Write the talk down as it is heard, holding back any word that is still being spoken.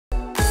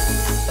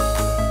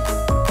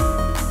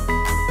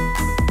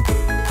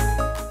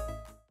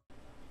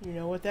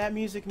what that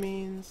music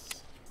means.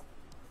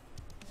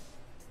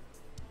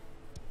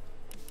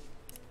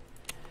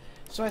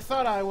 So I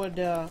thought I would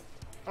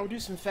do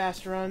some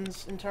fast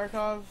runs in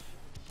Tarkov.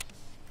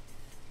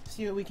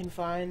 See what we can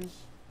find.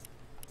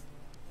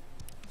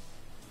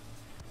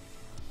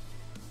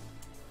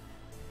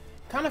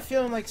 Kind of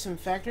feeling like some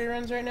factory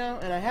runs right now,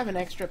 and I have an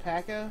extra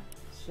P.A.K.A,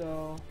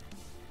 so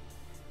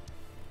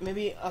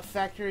maybe a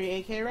factory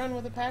AK run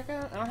with a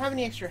P.A.K.A. I don't have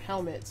any extra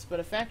helmets, but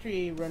a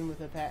factory run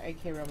with a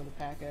AK run with a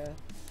P.A.K.A,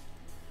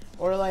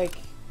 or like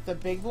the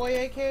big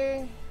boy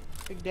AK,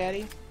 Big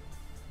Daddy,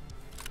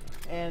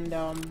 and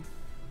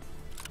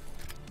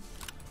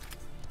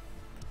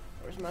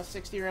where's my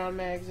 60 round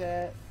mags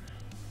at?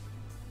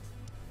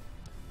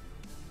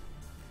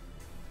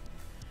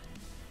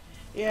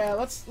 Yeah,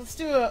 let's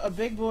do a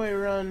big boy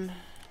run.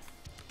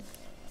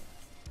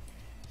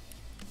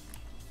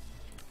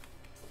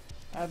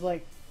 I have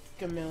like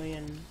a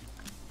million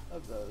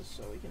of those,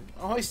 so we can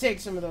always take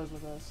some of those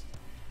with us.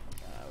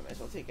 We might as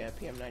well take a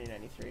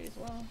PM9093 as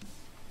well.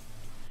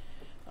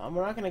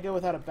 We're not gonna go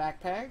without a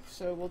backpack,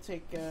 so we'll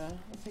take the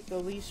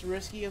least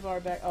risky of our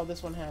back. Oh,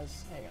 this one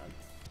has. Hang on.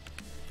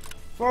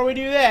 Before we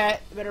do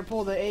that, better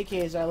pull the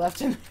AKs I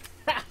left in.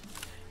 That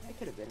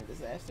could have been a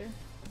disaster.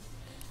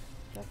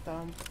 There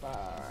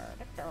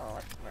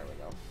we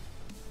go.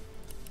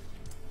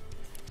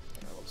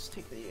 We'll just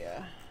take the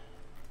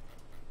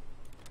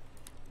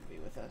be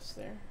with us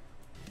there.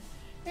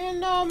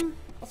 And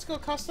let's go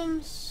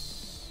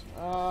customs.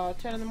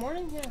 10 in the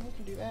morning. Yeah, we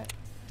can do that.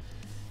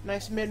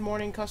 Nice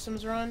mid-morning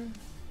customs run.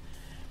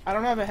 I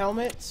don't have a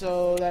helmet,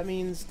 so that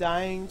means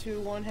dying to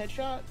one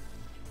headshot.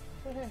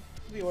 But hey,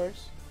 could be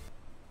worse.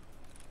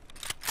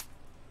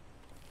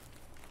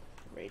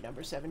 Raid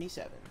number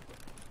 77.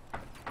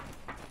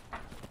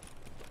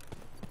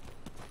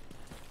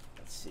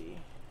 Let's see.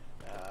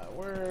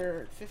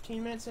 We're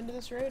 15 minutes into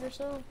this raid or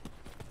so.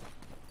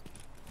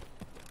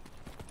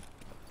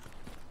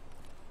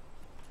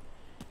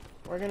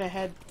 We're gonna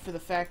head for the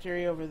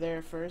factory over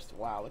there first.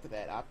 Wow, look at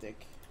that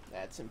optic.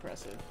 That's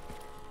impressive.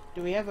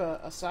 Do we have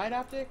a side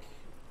optic?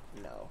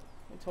 No,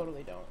 we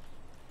totally don't.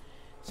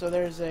 So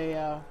there's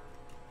a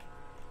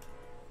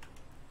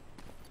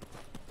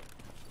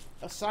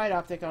side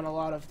optic on a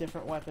lot of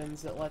different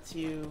weapons that lets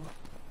you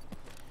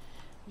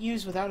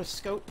use without a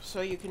scope,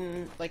 so you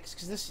can, like,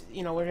 because this,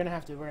 you know, we're gonna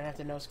have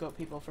to no scope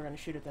people if we're gonna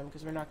shoot at them,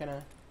 because we're not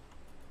gonna.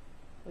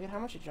 Look at how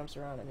much it jumps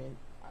around. I mean,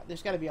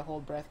 there's got to be a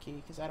hold breath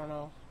key, because I don't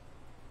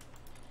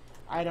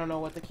know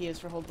what the key is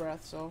for hold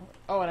breath. So,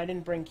 oh, and I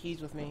didn't bring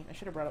keys with me. I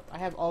should have brought up. I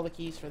have all the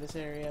keys for this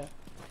area,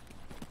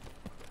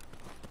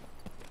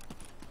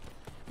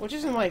 which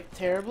isn't like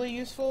terribly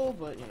useful,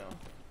 but you know,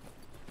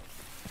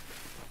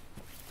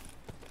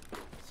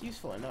 it's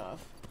useful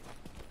enough.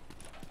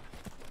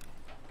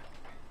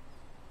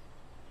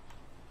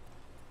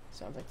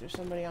 Sounds like there's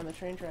somebody on the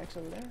train tracks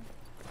over there.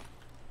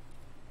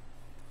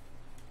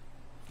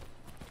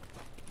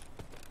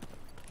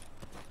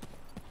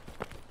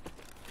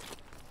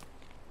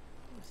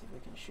 Let's see if we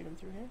can shoot him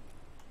through here.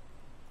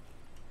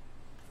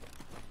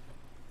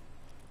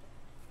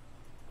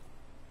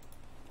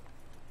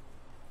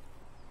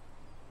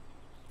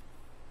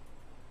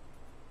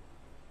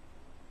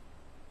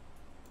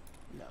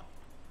 No.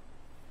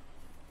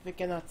 We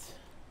cannot.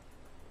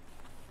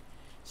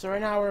 So right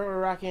now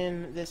we're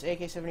rocking this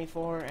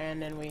AK-74,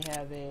 and then we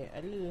have a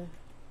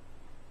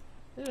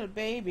little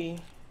baby.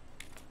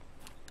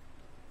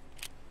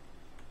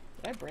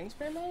 Did I bring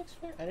spare mags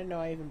for? I didn't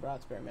know I even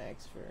brought spare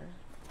mags for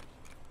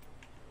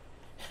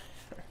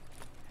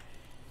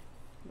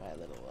my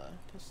little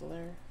pistol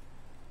there.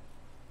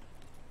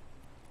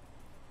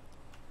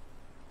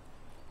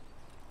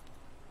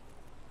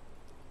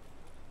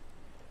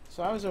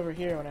 So I was over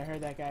here when I heard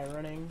that guy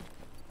running.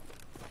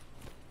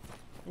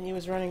 And he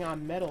was running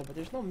on metal, but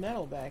there's no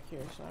metal back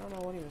here, so I don't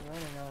know what he was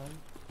running on.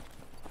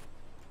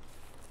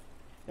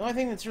 The only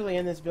thing that's really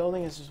in this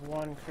building is just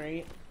one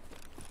crate.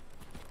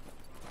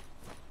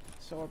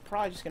 So we're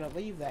probably just going to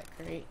leave that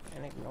crate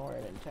and ignore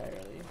it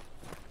entirely.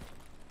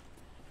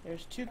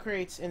 There's two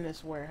crates in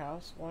this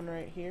warehouse. One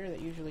right here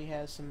that usually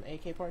has some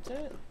AK parts in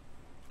it.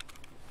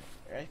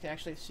 I can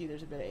actually see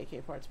there's a bit of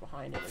AK parts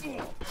behind it as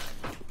well.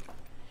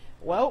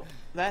 Well,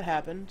 that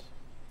happened.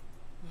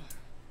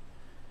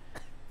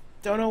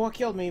 Don't know what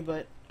killed me,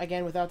 but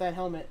again, without that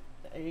helmet,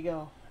 there you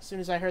go. As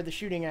soon as I heard the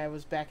shooting, I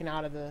was backing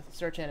out of the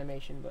search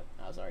animation, but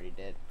I was already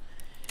dead.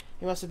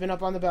 He must have been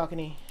up on the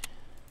balcony.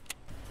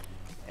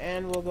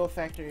 And we'll go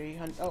factory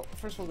hunt. Oh,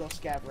 first we'll go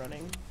scab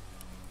running.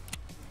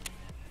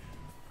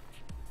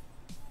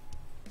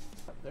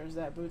 There's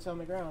that boots on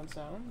the ground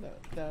sound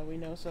that we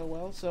know so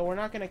well. So we're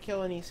not going to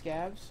kill any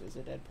scabs. There's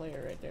a dead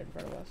player right there in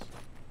front of us.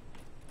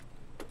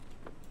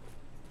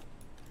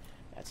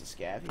 That's a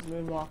scav. He's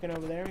moonwalking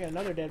over there. We got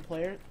another dead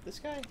player. This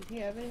guy, did he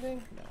have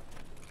anything? No.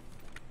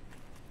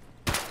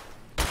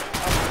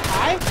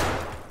 Hi?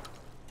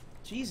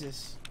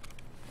 Jesus.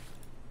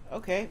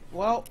 Okay,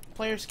 well,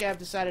 player scav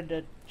decided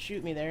to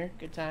shoot me there.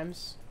 Good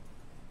times.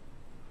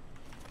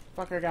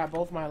 Fucker got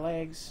both my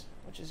legs,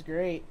 which is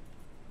great.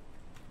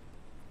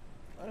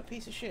 What a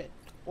piece of shit.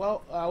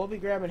 Well, we'll be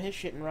grabbing his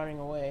shit and running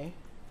away.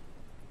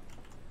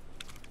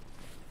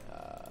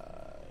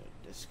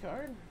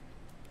 Discard?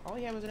 All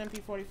he had was an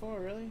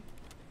MP44, really?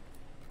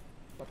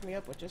 Fuck me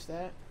up with just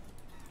that.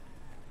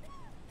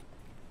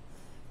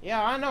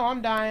 Yeah, I know,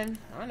 I'm dying.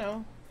 I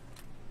know.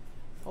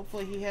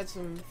 Hopefully he had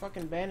some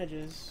fucking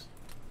bandages.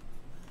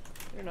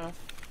 Good enough.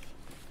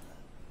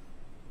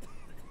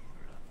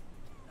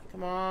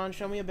 Come on,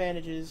 show me your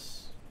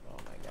bandages. Oh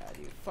my god,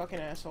 you fucking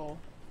asshole.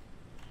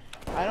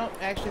 I don't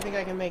actually think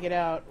I can make it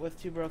out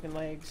with 2 broken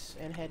legs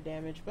and head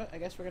damage, but I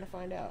guess we're gonna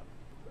find out.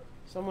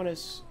 Someone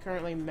is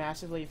currently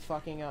massively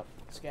fucking up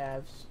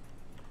scavs.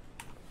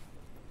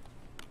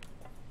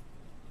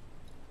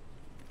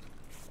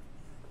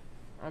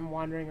 I'm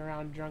wandering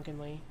around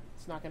drunkenly.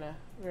 It's not gonna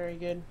very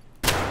good.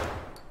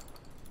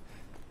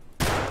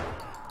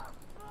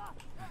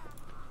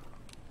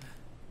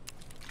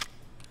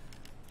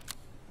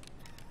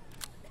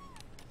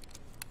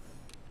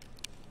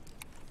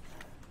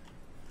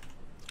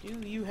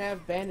 Do you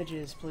have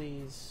bandages,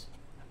 please?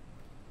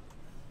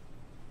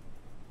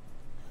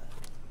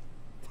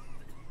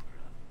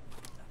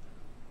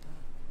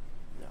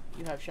 No,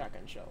 you have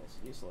shotgun shells.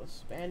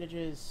 Useless.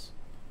 Bandages.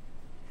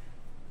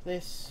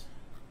 This.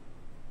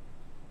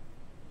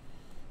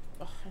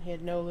 Ugh, he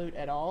had no loot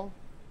at all.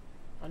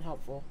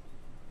 Unhelpful.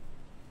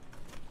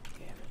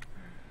 Damn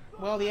it.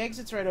 Well, the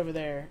exit's right over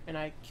there, and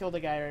I killed a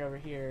guy right over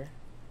here.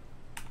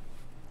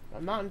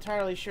 I'm not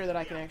entirely sure that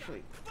I can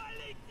actually...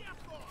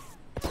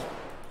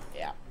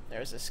 Yeah,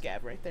 there's a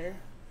scab right there.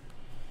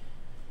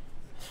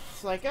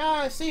 It's like,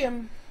 I see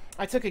him.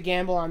 I took a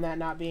gamble on that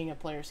not being a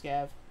player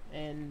scav,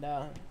 and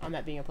on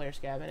that being a player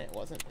scav, and it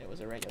wasn't. It was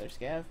a regular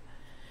scav.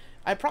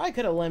 I probably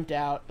could have limped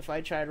out if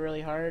I tried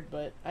really hard,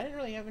 but I didn't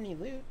really have any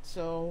loot,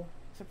 so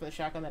except for the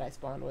shotgun that I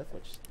spawned with,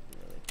 which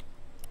really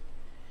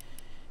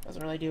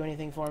doesn't really do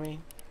anything for me.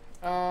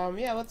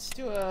 Yeah, let's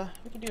do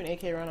we can do an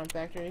AK run on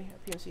factory,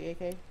 a PMC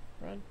AK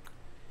run.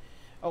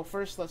 Oh,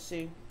 first let's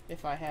see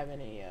if I have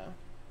any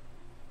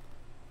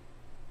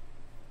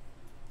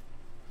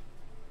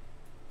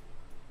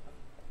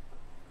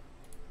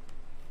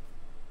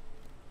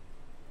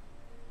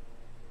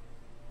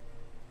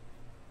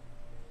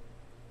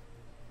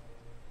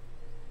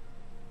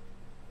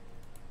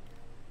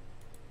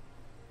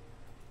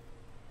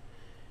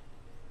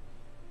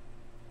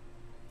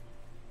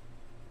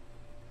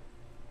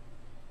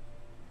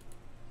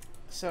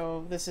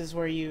So this is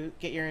where you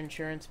get your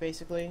insurance,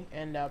 basically,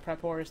 and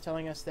Prepor is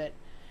telling us that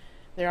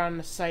they're on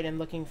the site and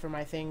looking for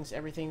my things.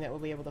 Everything that we'll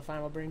be able to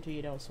find, we'll bring to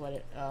you. Don't sweat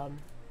it.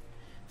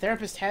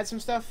 Therapist had some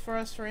stuff for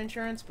us for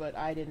insurance, but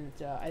I didn't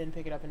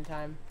pick it up in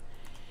time.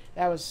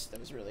 That was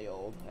really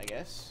old, I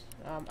guess.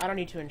 I don't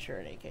need to insure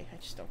an AK. I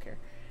just don't care.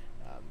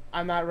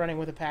 I'm not running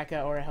with a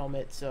PACA or a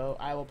helmet, so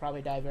I will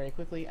probably die very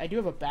quickly. I do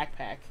have a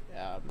backpack.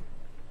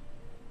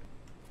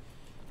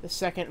 The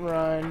second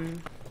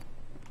run...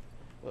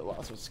 Well,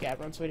 this was a scab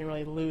run, so we didn't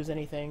really lose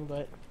anything,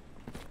 but...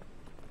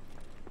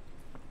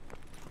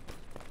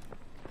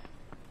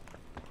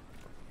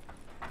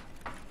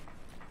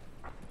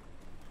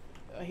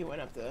 he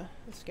went up the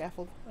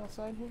scaffold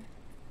outside here.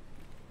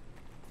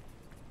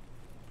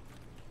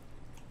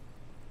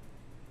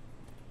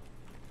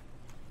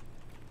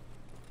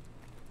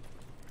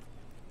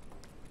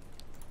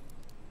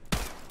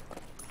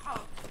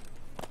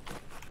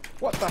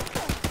 What the?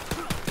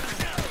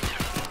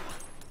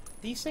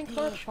 Desync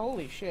punch?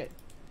 Holy shit.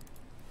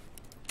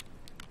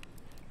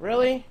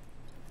 Really?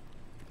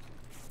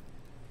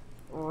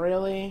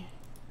 Really?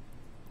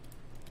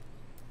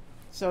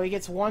 So he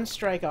gets one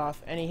strike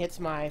off, and he hits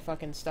my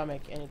fucking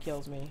stomach, and he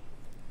kills me.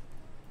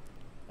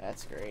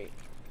 That's great.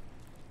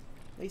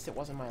 At least it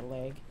wasn't my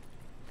leg.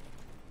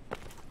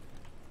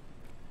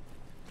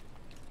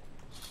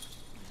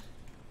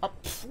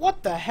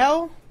 What the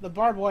hell? The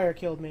barbed wire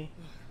killed me.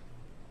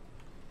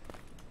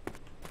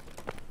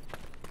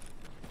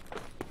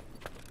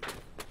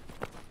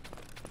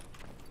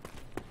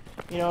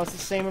 You know, it's the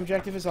same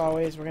objective as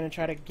always. We're going to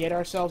try to get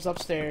ourselves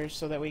upstairs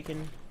so that we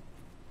can...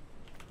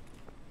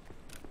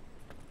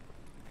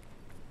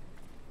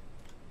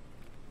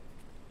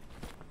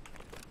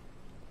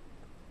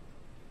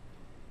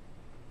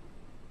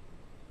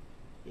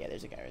 Yeah,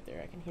 there's a guy right there.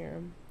 I can hear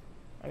him.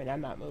 I mean, I'm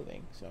not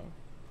moving, so...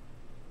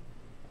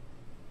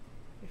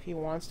 If he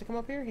wants to come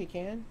up here, he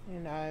can,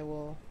 and I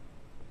will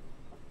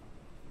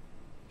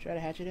try to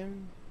hatchet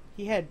him.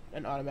 He had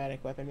an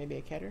automatic weapon, maybe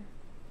a Keter.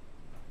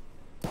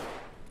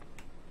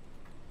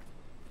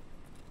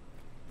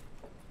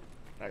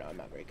 I don't know, I'm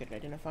not very good at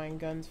identifying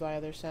guns via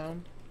their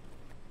sound.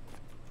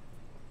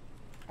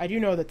 I do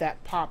know that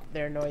that pop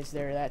there noise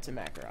there, that's a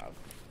Makarov.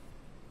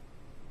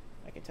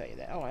 I can tell you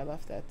that. Oh, I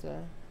left that,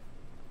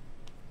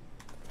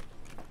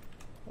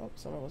 Oh,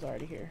 someone was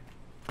already here.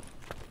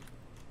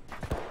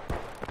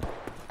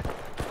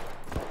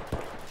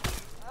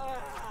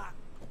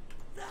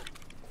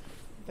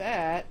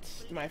 That,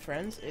 my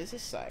friends, is a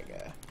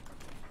Saiga.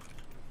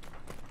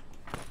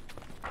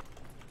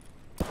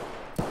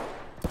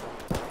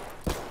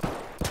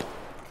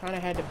 Kind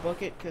of had to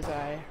book it because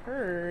I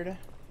heard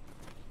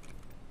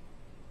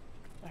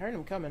heard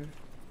him coming.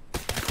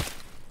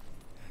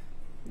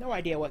 No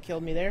idea what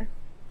killed me there.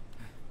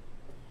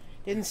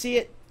 Didn't see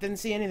it. Didn't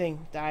see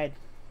anything. Died.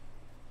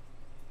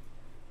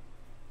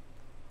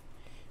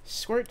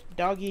 Squirt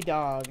doggy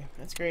dog.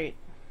 That's great.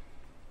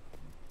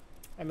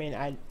 I mean,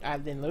 I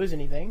didn't lose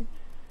anything.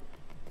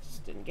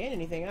 Just didn't gain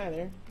anything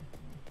either.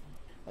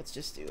 Let's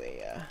just do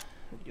a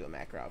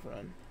Makarov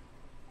run.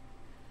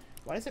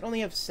 Why does it only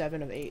have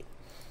 7 of 8?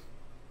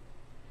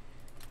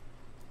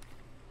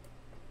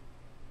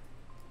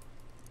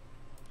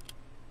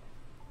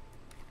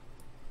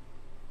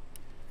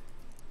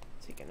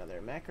 Take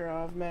another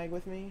Makarov mag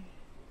with me.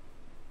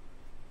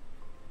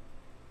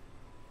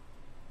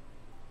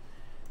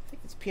 I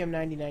think it's PM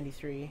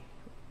 9093.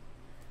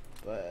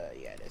 But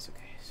yeah, it is.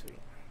 Okay, sweet.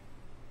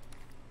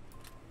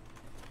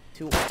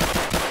 2.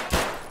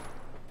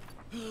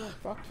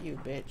 Fuck you,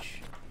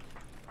 bitch.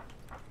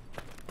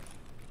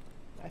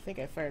 I think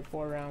I fired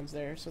 4 rounds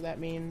there, so that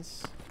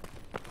means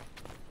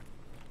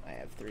I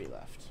have 3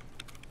 left.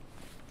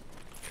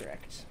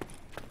 Correct.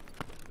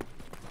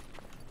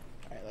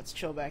 Alright, let's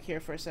chill back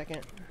here for a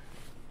second.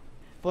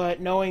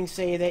 But knowing,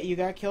 say, that you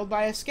got killed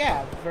by a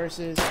scab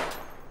versus...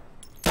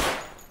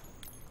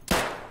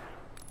 I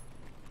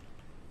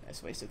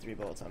just wasted 3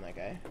 bullets on that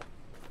guy.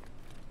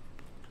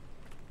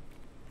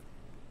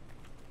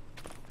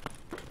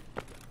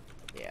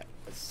 Yeah,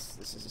 this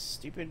is a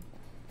stupid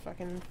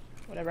fucking...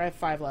 Whatever, I have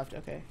 5 left,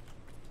 okay.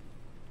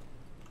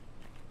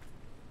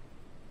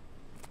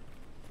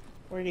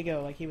 Where did he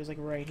go? Like, he was, like,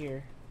 right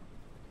here.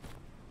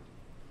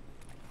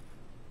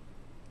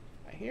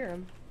 I hear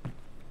him.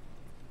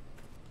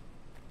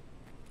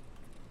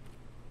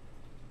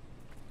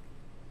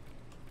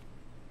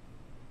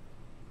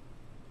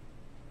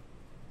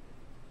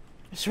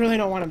 I just really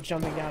don't want him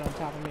jumping down on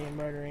top of me and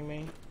murdering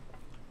me.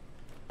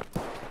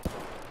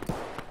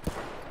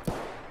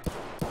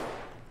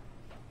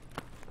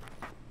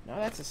 No,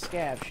 that's a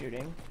scab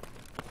shooting.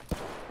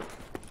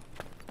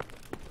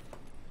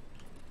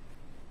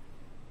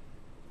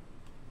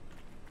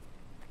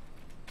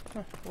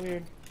 Huh,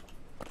 weird.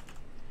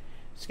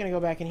 Just gonna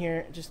go back in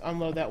here, just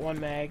unload that 1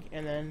 mag,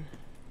 and then...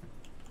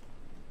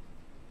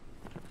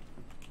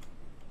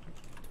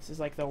 This is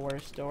like the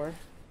worst door.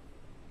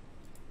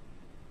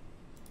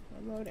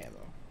 Unload ammo.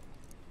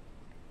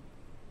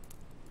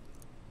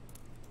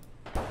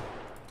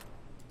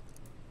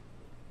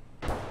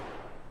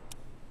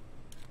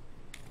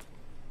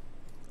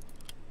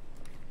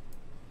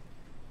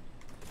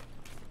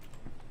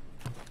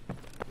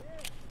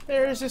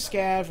 There's a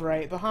scav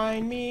right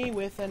behind me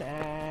with an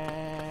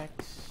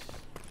axe.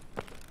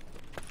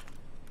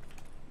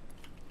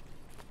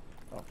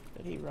 Oh,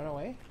 did he run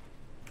away?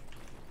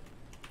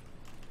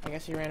 I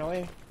guess he ran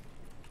away.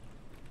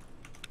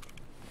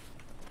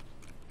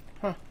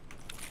 Huh.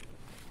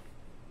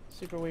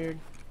 Super weird.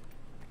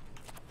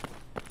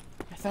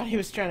 I thought he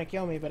was trying to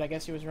kill me, but I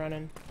guess he was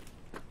running.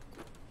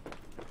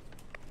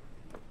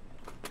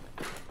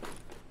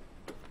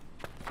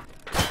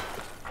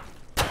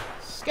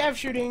 Scav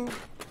shooting!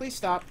 Please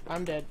stop.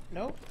 I'm dead.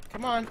 No,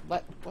 come on.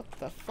 What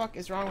the fuck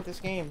is wrong with this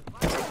game?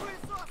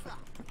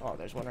 Oh,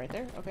 there's one right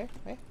there. Okay,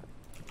 hey.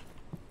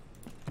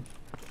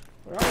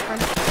 Where are you,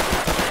 friend?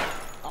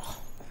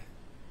 Oh.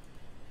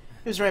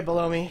 It was right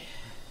below me.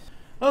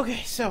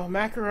 Okay, so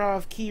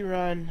Makarov key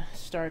run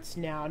starts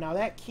now. Now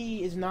that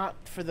key is not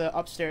for the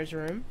upstairs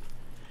room.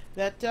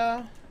 That,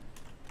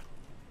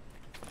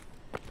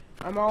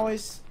 I'm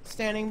always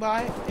standing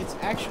by. It's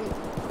actually...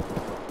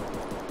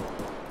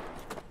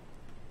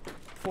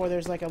 for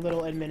there's like a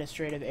little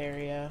administrative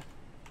area.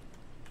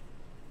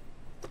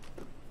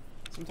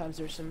 Sometimes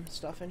there's some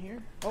stuff in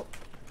here. Oh.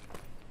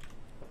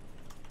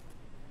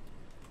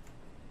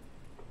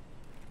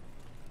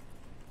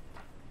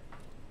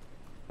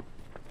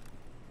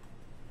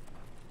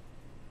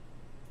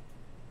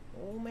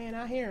 Oh man,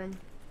 I hear him.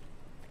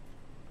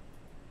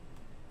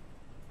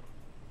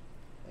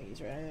 I think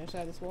he's right on the other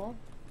side of this wall.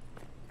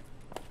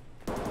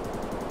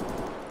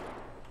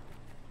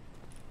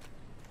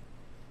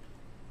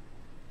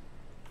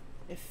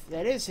 If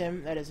that is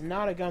him, that is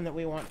not a gun that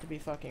we want to be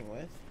fucking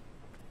with.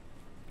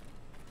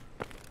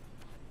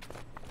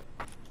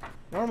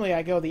 Normally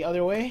I go the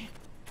other way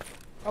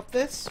up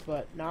this,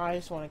 but now I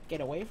just want to get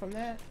away from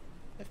that,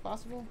 if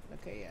possible.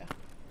 Okay, yeah.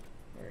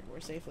 We're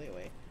safely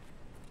away.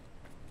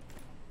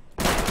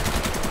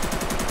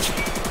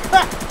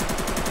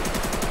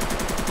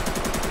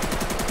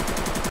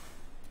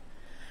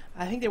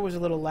 I think there was a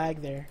little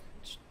lag there.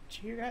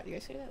 Did you hear that? You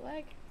guys hear that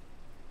lag?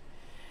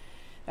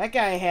 That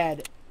guy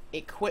had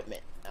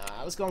equipment.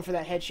 I was going for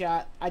that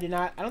headshot. I did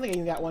not. I don't think I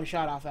even got 1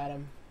 shot off at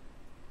him.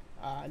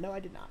 No, I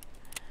did not.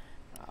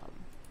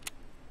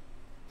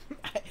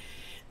 I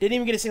didn't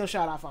even get a single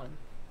shot off on him.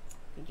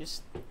 He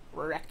just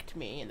wrecked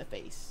me in the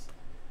face.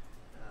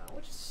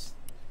 Which is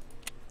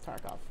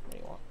Tarkov. What do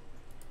you want?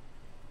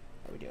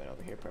 What are we doing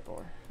over here,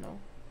 Pepper? No?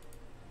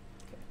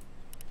 Okay.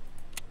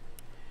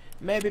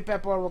 Maybe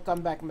Pepper will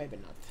come back, maybe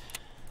not.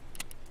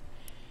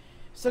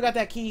 Still got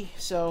that key,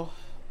 so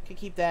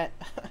keep that.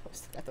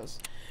 Still got those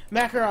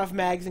Makarov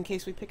mags in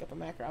case we pick up a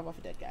Makarov off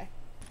a dead guy.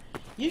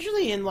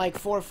 Usually in like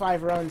 4 or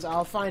 5 runs,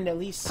 I'll find at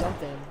least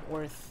something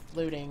worth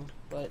looting,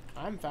 but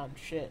I haven't found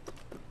shit.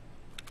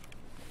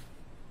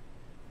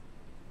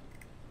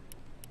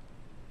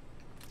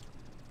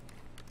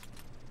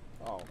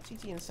 Oh,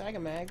 TT and Saga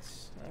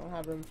mags. I don't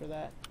have room for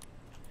that.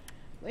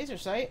 Laser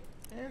sight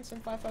and some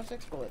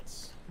 5.56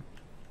 bullets.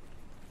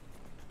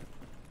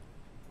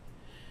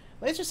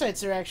 Laser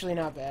sights are actually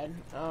not bad.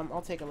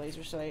 I'll take a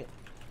laser sight.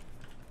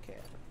 Okay.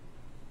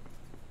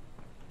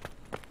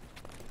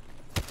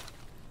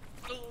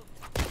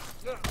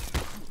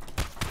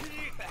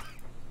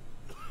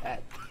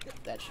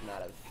 That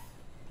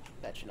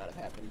should not have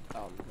happened.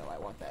 No, I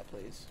want that,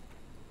 please.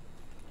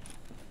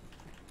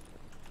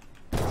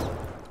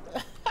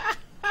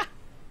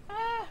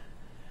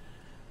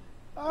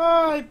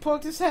 Oh, he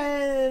poked his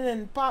head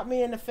and popped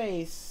me in the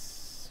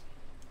face.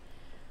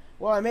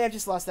 Well, I may have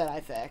just lost that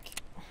IFAK.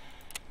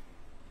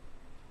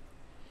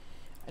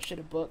 I should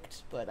have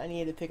booked, but I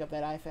needed to pick up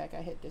that IFAK.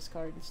 I hit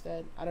discard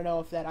instead. I don't know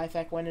if that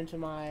IFAK went into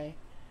my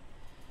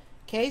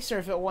case or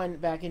if it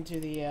went back into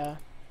the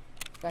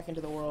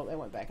world. It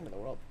went back into the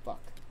world.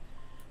 Fuck.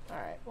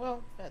 Alright,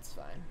 well, that's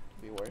fine.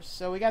 Could be worse.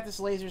 So we got this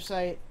laser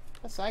sight,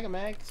 a Saga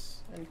mags,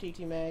 and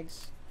TT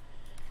mags.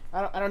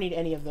 I don't need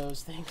any of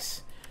those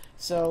things.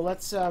 So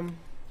let's,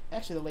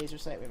 actually the laser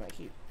sight we might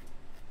keep.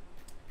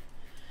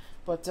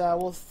 But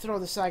we'll throw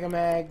the Saga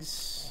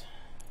mags.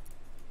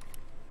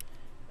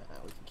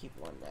 We can keep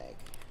 1 mag.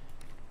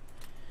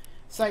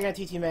 Saga and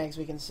TT mags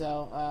we can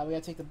sell. We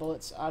gotta take the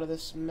bullets out of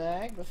this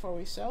mag before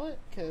we sell it,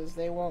 because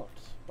they won't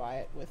buy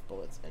it with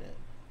bullets in it.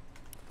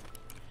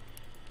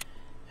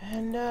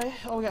 And,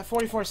 oh, we got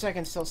 44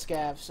 seconds till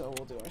scav, so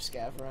we'll do our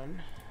scav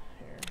run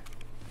here.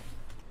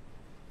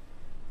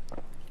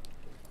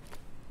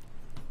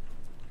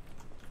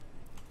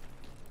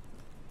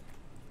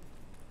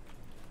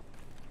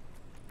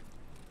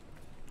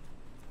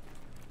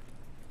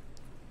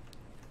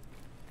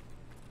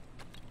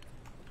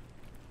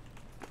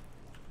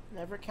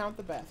 Never count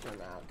the bathroom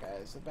out,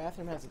 guys. The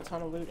bathroom has a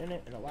ton of loot in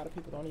it, and a lot of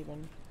people don't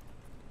even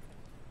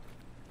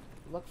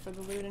look for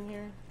the loot in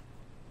here.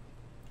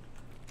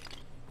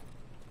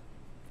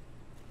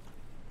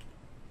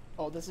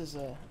 Oh, this is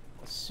a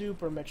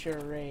super mature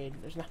raid.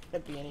 There's not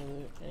going to be any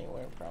loot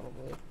anywhere,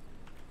 probably.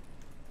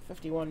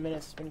 51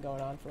 minutes. It's been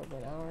going on for over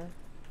an hour.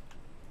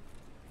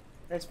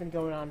 It's been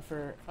going on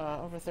for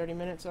over 30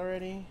 minutes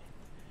already.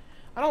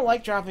 I don't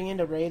like dropping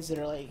into raids that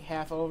are like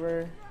half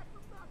over.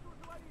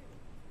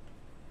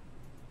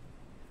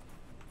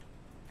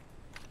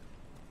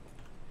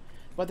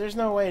 But there's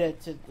no way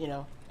to you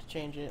know, to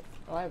change it.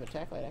 Oh, I have a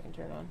tack light I can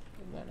turn on.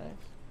 Isn't that nice?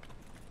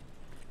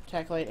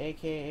 Tack light,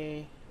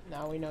 aka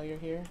now we know you're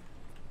here.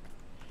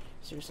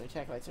 Seriously,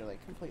 tack lights are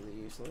like completely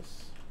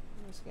useless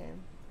in this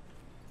game.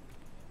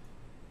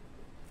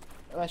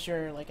 Unless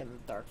you're like in the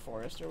dark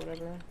forest or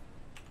whatever.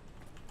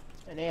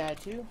 And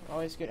AI2,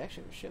 always good.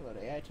 Actually, a shitload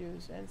of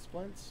AI2s and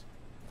splints.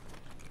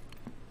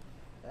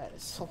 That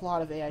is a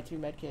lot of AI2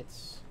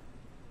 medkits.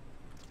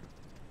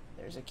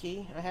 There's a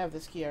key. I have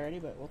this key already,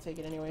 but we'll take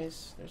it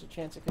anyways. There's a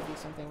chance it could be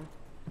something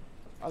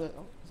other.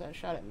 Oh, is that a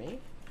shot at me?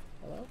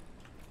 Hello?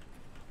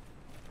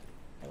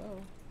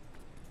 Hello?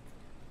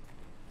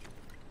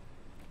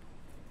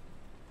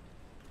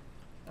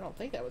 I don't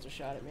think that was a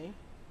shot at me.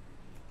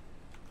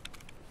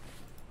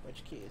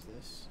 Which key is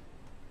this?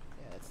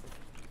 Yeah,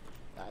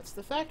 that's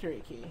the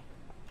factory key.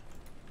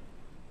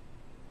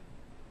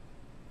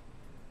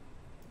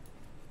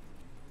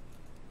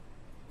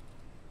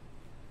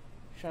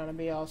 Trying to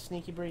be all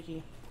sneaky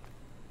breaky.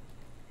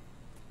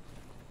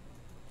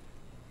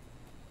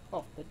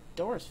 Oh, the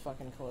door's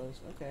fucking closed.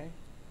 Okay.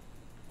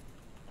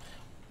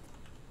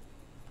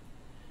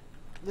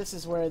 This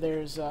is where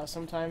there's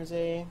sometimes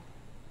a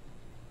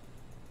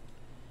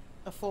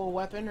full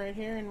weapon right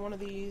here in one of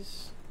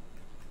these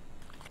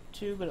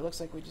two, but it looks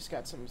like we just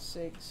got some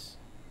SIGs.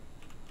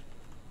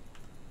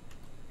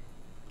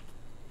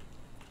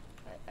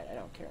 I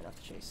don't care enough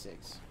to chase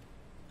SIGs.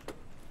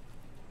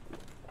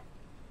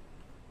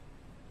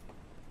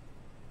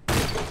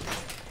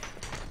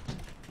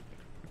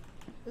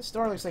 This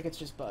door looks like it's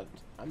just bugged.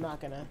 I'm not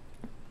gonna.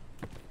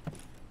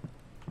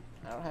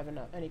 I don't have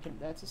enough.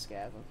 That's a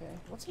scav. Okay.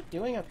 What's he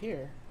doing up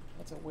here?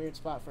 That's a weird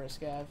spot for a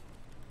scav.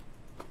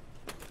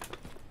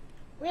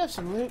 We have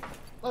some loot.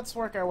 Let's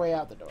work our way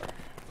out the door.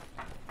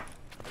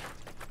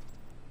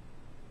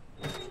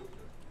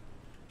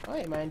 Oh,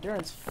 hey, my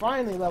endurance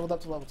finally leveled up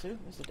to level 2.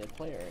 There's a dead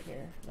player right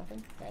here.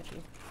 Nothing?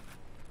 Patchy.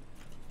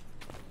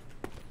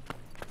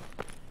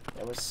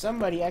 There was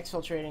somebody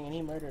exfiltrating and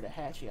he murdered a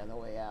Hatchie on the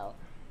way out.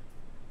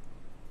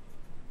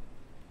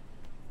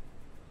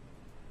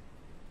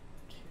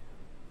 2,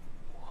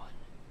 1,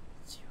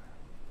 0.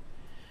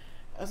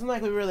 Doesn't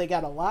like we really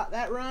got a lot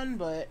that run,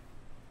 but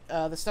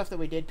the stuff that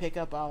we did pick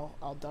up,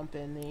 I'll dump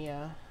in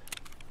the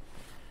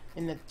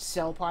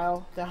sell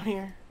pile down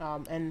here.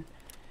 And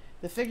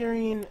the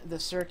figurine, the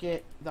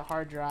circuit, the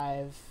hard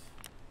drive,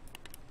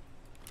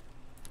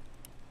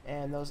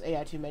 and those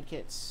AI2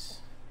 medkits,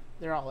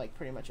 they're all like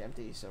pretty much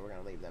empty, so we're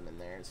gonna leave them in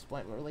there.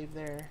 Splint we'll leave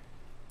there.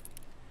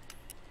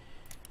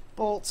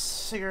 Bolts,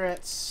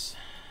 cigarettes,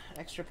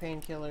 extra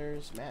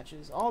painkillers,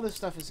 matches. All this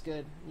stuff is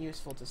good,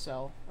 useful to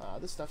sell.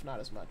 This stuff not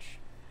as much.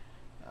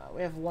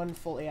 We have one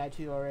full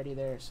AI2 already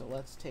there, so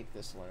let's take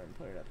this one and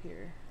put it up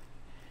here.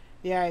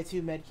 The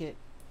AI2 medkit,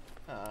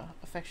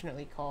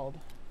 affectionately called,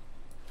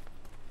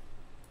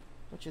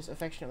 which is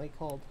affectionately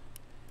called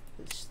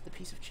the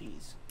piece of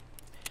cheese.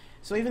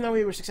 So even though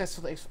we were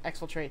successful to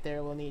exfiltrate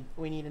there,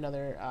 we need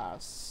another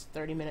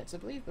 30 minutes, I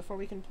believe, before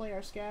we can play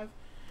our scav.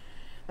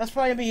 That's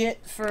probably gonna be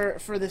it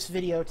for this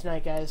video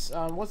tonight, guys.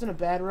 Wasn't a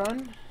bad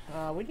run.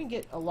 We didn't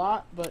get a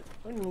lot, but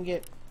we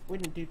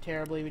didn't do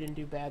terribly. We didn't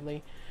do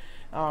badly.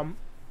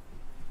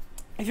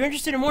 If you're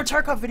interested in more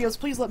Tarkov videos,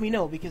 please let me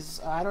know,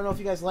 because I don't know if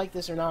you guys like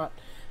this or not.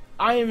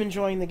 I am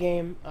enjoying the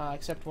game,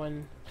 except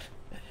when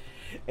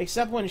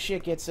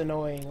shit gets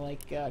annoying,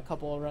 like a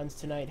couple of runs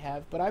tonight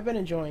have. But I've been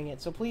enjoying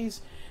it, so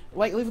please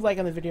leave a like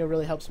on the video.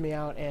 Really helps me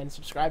out, and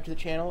subscribe to the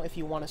channel if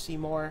you want to see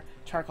more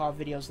Tarkov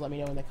videos. Let me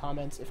know in the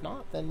comments. If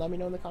not, then let me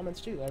know in the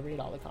comments too. I read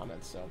all the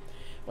comments, so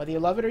whether you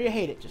love it or you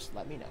hate it, just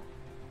let me know.